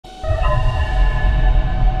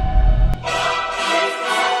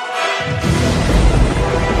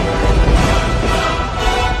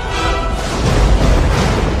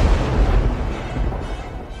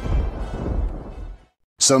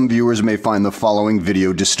Some viewers may find the following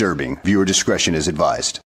video disturbing. Viewer discretion is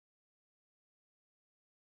advised.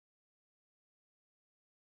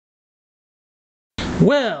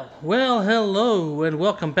 Well, hello and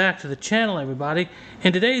welcome back to the channel, everybody.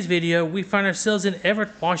 In today's video, we find ourselves in Everett,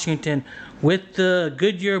 Washington with the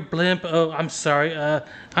Goodyear blimp. Oh, I'm sorry.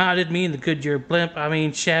 I didn't mean the Goodyear blimp. I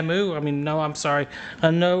mean Shamu. No, I'm sorry.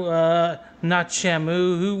 No, not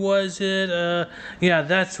Shamu. Who was it? Yeah,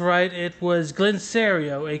 that's right. It was Glenn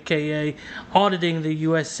Serio, aka Auditing the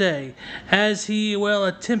USA, as he,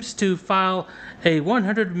 attempts to file a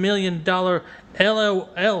 $100 million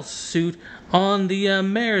LOL suit on the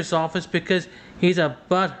mayor's office because he's a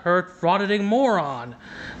butthurt frauditing moron.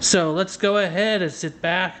 So let's go ahead and sit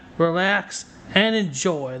back, relax, and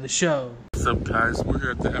enjoy the show. What's up, guys? We're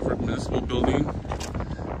here at the Everett Municipal Building,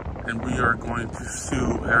 and we are going to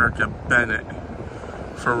sue Erica Bennett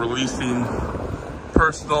for releasing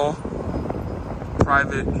personal,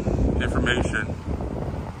 private information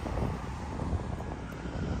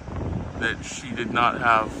that she did not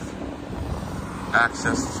have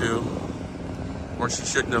access to, or she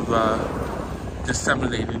shouldn't have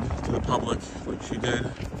disseminated to the public like she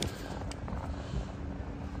did.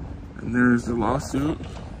 And there's the lawsuit.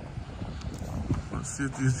 Let's see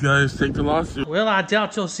if these guys take the lawsuit. Well, I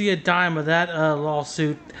doubt you'll see a dime of that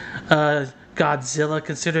lawsuit, Godzilla,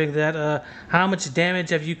 considering that how much damage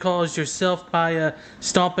have you caused yourself by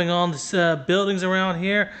stomping on the buildings around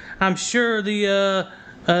here? I'm sure the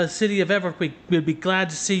city of Everett would be glad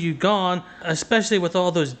to see you gone, especially with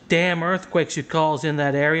all those damn earthquakes you caused in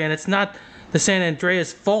that area. And it's not the San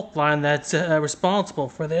Andreas fault line that's responsible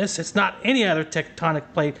for this. It's not any other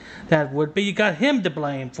tectonic plate that would be. You got him to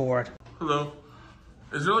blame for it. Hello.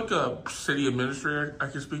 Is there like a city administrator I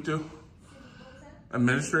can speak to?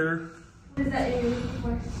 Administrator? What is that you're looking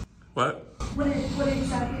for? What? What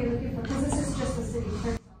exactly are you looking for? Because this is just the city.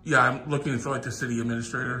 Yeah, I'm looking for like the city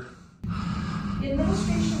administrator. The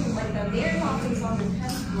administration, like the mayor's office is on the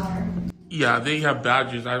 10th floor. Yeah, they have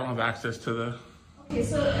badges. I don't have access to the... Okay,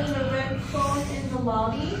 so in the red phone in the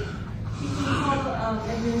lobby, you can call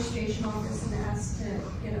the administration office and ask to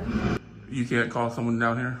get a... You can't call someone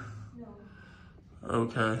down here? No.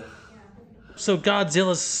 Okay. So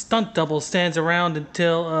Godzilla's stunt double stands around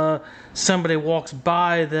until somebody walks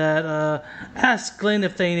by that asks Glenn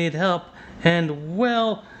if they need help. And,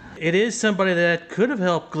 well, it is somebody that could have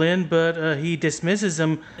helped Glenn, but he dismisses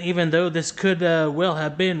him, even though this could well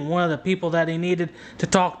have been one of the people that he needed to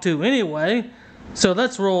talk to anyway. So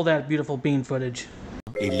let's roll that beautiful bean footage.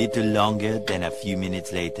 A little longer than a few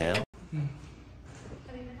minutes later.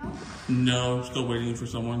 No, still waiting for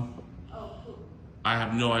someone. Oh, who? I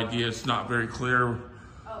have no idea. It's not very clear.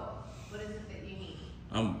 Oh, what is it that you need?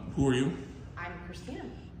 Who are you? I'm Christina.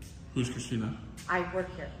 Who's Christina? I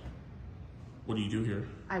work here. What do you do here?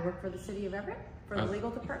 I work for the city of Everett, for the legal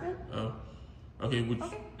department. Oh, okay.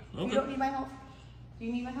 Okay. You don't need my help? Do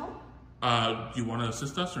you need my help? Do you want to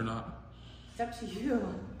assist us or not? It's up to you.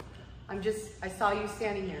 I saw you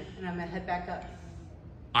standing here, and I'm gonna head back up.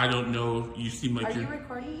 I don't know. You seem like Are you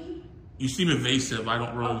recording me? You seem evasive. I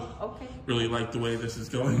don't really, Okay. really like the way this is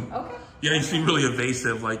going. Okay. Yeah, you seem really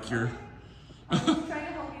evasive. Like you're. I'm just trying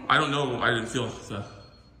to help you. I don't know. I didn't feel so.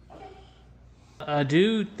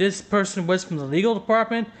 Dude, this person was from the legal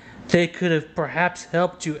department. They could have perhaps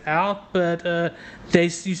helped you out, but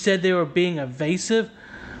you said they were being evasive.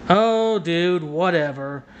 Oh, dude,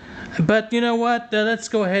 whatever. But you know what? Let's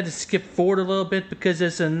go ahead and skip forward a little bit because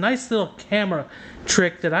there's a nice little camera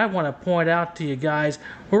trick that I want to point out to you guys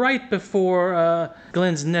right before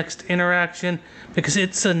Glenn's next interaction, because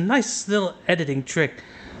it's a nice little editing trick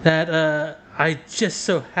that I just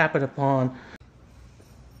so happened upon.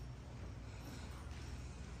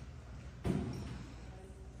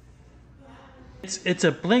 It's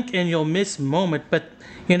a blink and you'll miss moment, but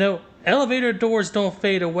you know, elevator doors don't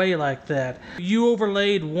fade away like that. You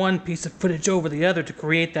overlaid one piece of footage over the other to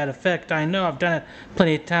create that effect. I know, I've done it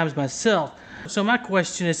plenty of times myself. So my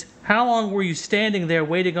question is, how long were you standing there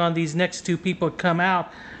waiting on these next two people to come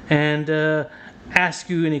out and ask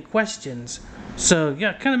you any questions? So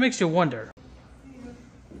yeah, it kind of makes you wonder.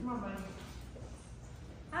 Come on, buddy.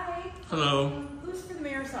 Hi. Hello. Who's for the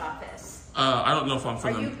mayor's office? I don't know if I'm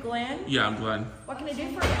from Are you Glenn? Yeah, I'm Glenn. What can I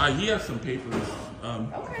do for you? He has some papers.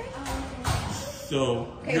 Okay.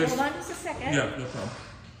 So. Okay, hold on just a second. Yeah, no problem.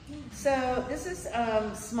 So this is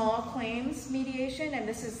small claims mediation, and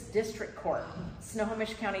this is district court,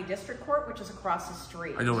 Snohomish County District Court, which is across the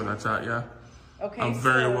street. I know where that's at. Yeah. Okay. I'm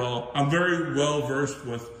very well versed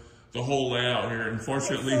with the whole layout here.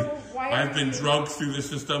 Unfortunately, Okay, so I've been drugged through the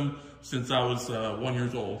system since I was 1 year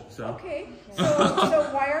old. So. Okay, so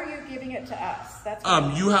why are you giving it to us? That's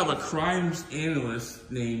you have a crimes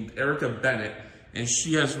analyst named Erica Bennett, and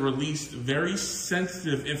she has released very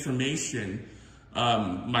sensitive information.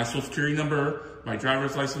 My social security number, my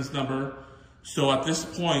driver's license number. So at this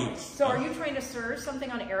point... So are you trying to serve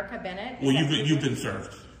something on Erica Bennett? Well, you've been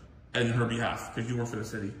served in her behalf because you work for the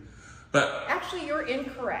city. But actually, you're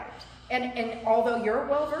incorrect. And although you're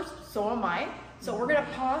well-versed, so am I. So we're going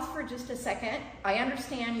to pause for just a second. I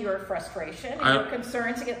understand your frustration and your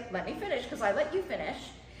concerns. Let me finish because I let you finish.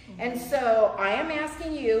 And so I am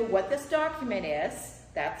asking you what this document is.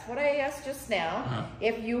 That's what I asked just now.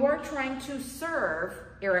 If you are trying to serve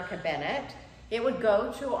Erica Bennett, it would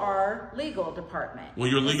go to our legal department. Well,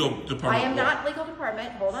 your legal department... I am not legal department.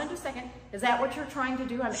 Hold on just a second. Is that what you're trying to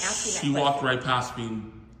do? I'm asking that She walked right past me.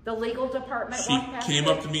 The legal department She walked past came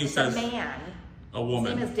up to me and says... A man. A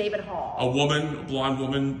woman. His name is David Hall. A woman, a blonde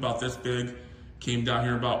woman, about this big, came down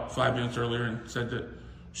here about 5 minutes earlier and said that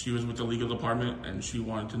she was with the legal department and she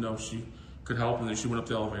wanted to know if she could help, and then she went up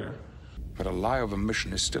the elevator. But a lie of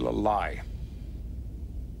omission is still a lie.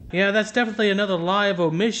 Yeah, that's definitely another lie of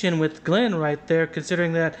omission with Glenn right there,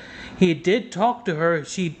 considering that he did talk to her,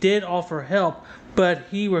 she did offer help, but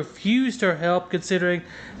he refused her help considering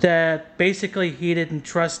that basically he didn't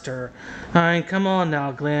trust her. I mean, come on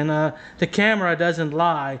now, Glenn. The camera doesn't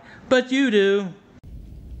lie, but you do.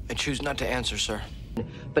 I choose not to answer, sir.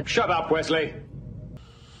 But shut up, Wesley.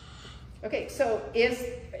 Okay, so is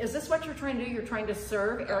this what you're trying to do? You're trying to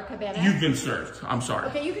serve Erica Bennett? You've been served. I'm sorry.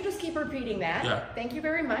 Okay, you can just keep repeating that. Yeah. Thank you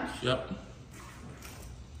very much. Yep.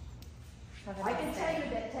 I can tell you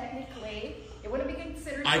that technically it wouldn't be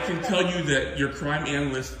considered... I can tell you that your crime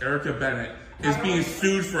analyst, Erica Bennett, is being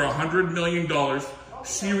sued for $100 million.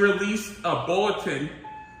 She released a bulletin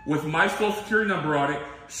with my social security number on it.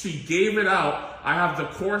 She gave it out. I have the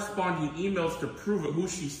corresponding emails to prove it, who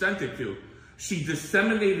she sent it to. She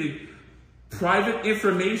disseminated private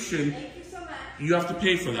information. Thank you so much. You have to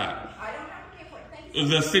pay for that. I don't have to pay for it. Thank you.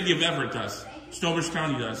 The city of Everett does. Snohomish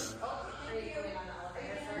County does. Oh, thank you.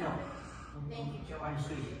 Thank you, Joe. I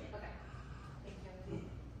appreciate it. Okay.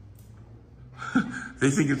 Thank you. They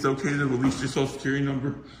think it's okay to release your social security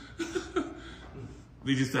number.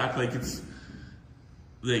 They just act like it's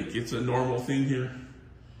a normal thing here.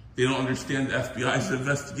 They don't understand the FBI is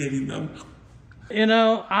investigating them. You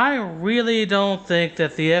know, I really don't think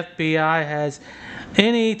that the FBI has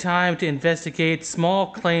any time to investigate small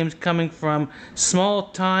claims coming from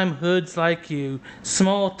small-time hoods like you,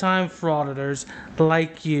 small-time frauditors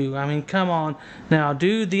like you. I mean, come on. Now,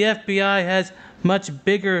 dude, the FBI has much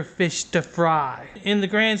bigger fish to fry. In the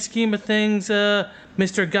grand scheme of things, Mr.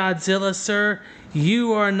 Godzilla, sir,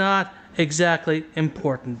 you are not exactly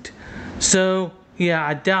important. So, yeah,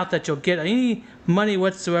 I doubt that you'll get any money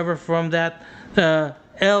whatsoever from that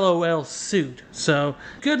LOL suit. So,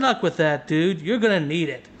 good luck with that, dude. You're gonna need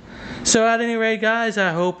it. So, at any rate, guys,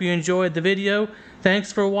 I hope you enjoyed the video.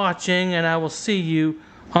 Thanks for watching, and I will see you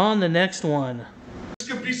on the next one. This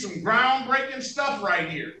could be some groundbreaking stuff right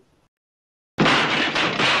here.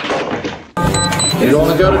 You don't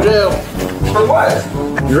want to go to jail. For what?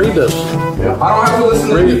 Read this. Yeah. I don't have to listen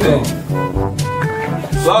to anything.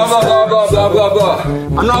 Blah, blah, blah, blah, blah, blah, blah.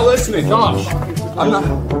 I'm not listening. Gosh. I'm not.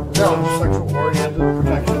 No, sexual oriented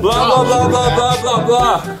protection. Blah, blah, blah, blah, blah, blah,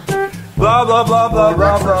 blah. Blah, blah, blah, blah,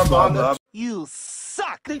 blah, blah, blah, blah. You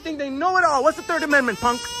suck. They think they know it all. What's the Third Amendment,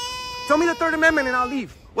 punk? Tell me the Third Amendment and I'll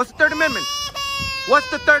leave. What's the Third Amendment? What's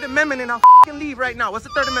the Third Amendment and I'll f***ing leave right now. What's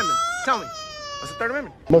the Third Amendment? Tell me. What's the Third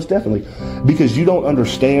Amendment? Most definitely. Because you don't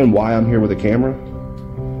understand why I'm here with a camera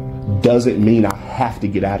doesn't mean I have to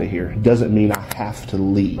get out of here. Doesn't mean I have to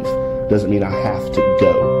leave. Doesn't mean I have to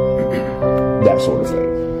go. That sort of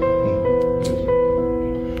thing.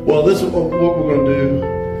 Well, this is what we're going to do,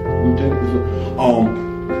 Lieutenant.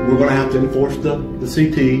 We're going to have to enforce the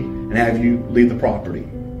CT and have you leave the property.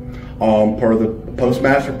 Per the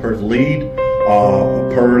postmaster, per the lead,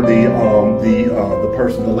 per the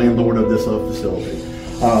person, the landlord of this facility.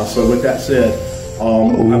 So with that said,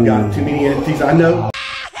 I've got too many entities I know.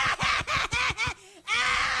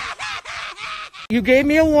 You gave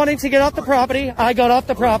me a warning to get off the property. I got off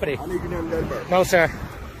the property. I need your name and date of birth. No, sir.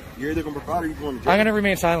 You're either going to provide or you're going to jail. I'm going to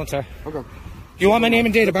remain silent, sir. Okay. You want my name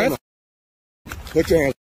and date of birth? Put your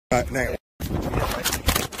hands right now.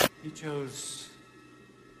 You chose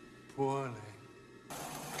poorly.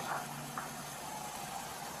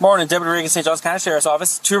 Morning, Deputy Regan, St. John's County Sheriff's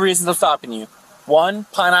Office. 2 reasons I'm stopping you. 1,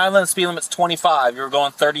 Pine Island, speed limit's 25. You were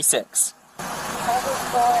going 36.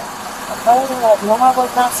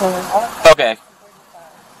 Okay.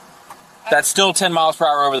 That's still 10 miles per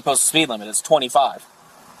hour over the posted speed limit. It's 25.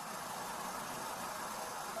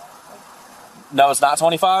 No, it's not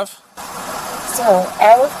 25? So,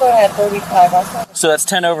 I was going at 35. So that's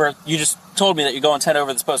 10 over. You just told me that you're going 10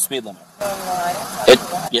 over the supposed speed limit.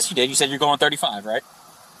 Yes, you did. You said you're going 35, right?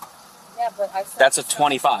 Yeah, but I said that's a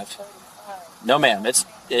 25. No, ma'am.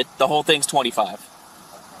 The whole thing's 25. Okay.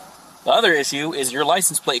 The other issue is your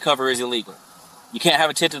license plate cover is illegal. You can't have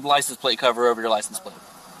a tinted license plate cover over your license plate.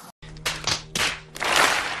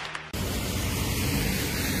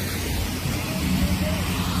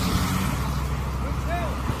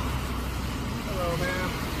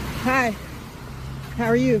 Hi. How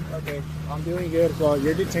are you? Okay, I'm doing good. Well,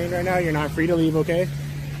 you're detained right now. You're not free to leave, okay?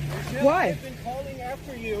 Why? I've been calling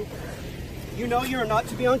after you. You know you're not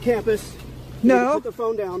to be on campus. No. Put the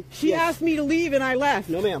phone down. She asked me to leave and I left.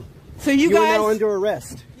 No, ma'am. So you guys... are now under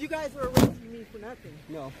arrest. You guys are arresting me for nothing.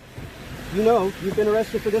 No. You know, you've been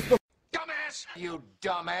arrested for this before. Dumbass! You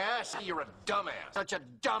dumbass! You're a dumbass. Such a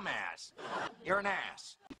dumbass. You're an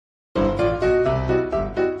ass.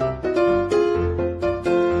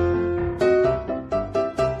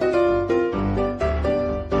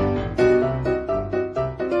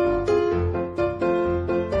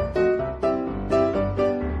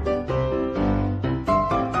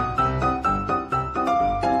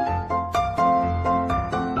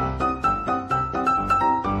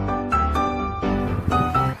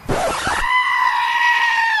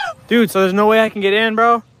 Dude, so there's no way I can get in,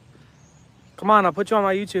 bro? Come on, I'll put you on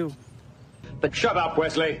my YouTube. But shut up,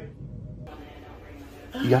 Wesley.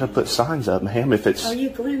 You gotta put signs up, ma'am, if it's... Are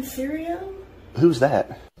you Glenn Serio? Who's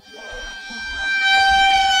that?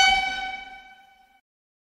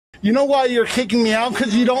 You know why you're kicking me out?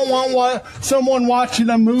 Because you don't want someone watching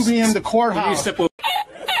a movie in the courthouse.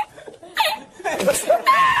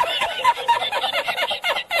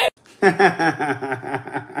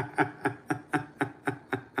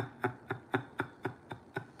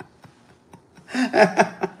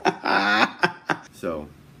 So,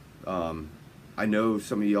 I know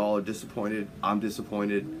some of y'all are disappointed. I'm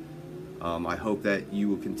disappointed. I hope that you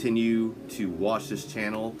will continue to watch this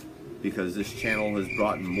channel because this channel has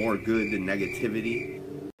brought more good than negativity.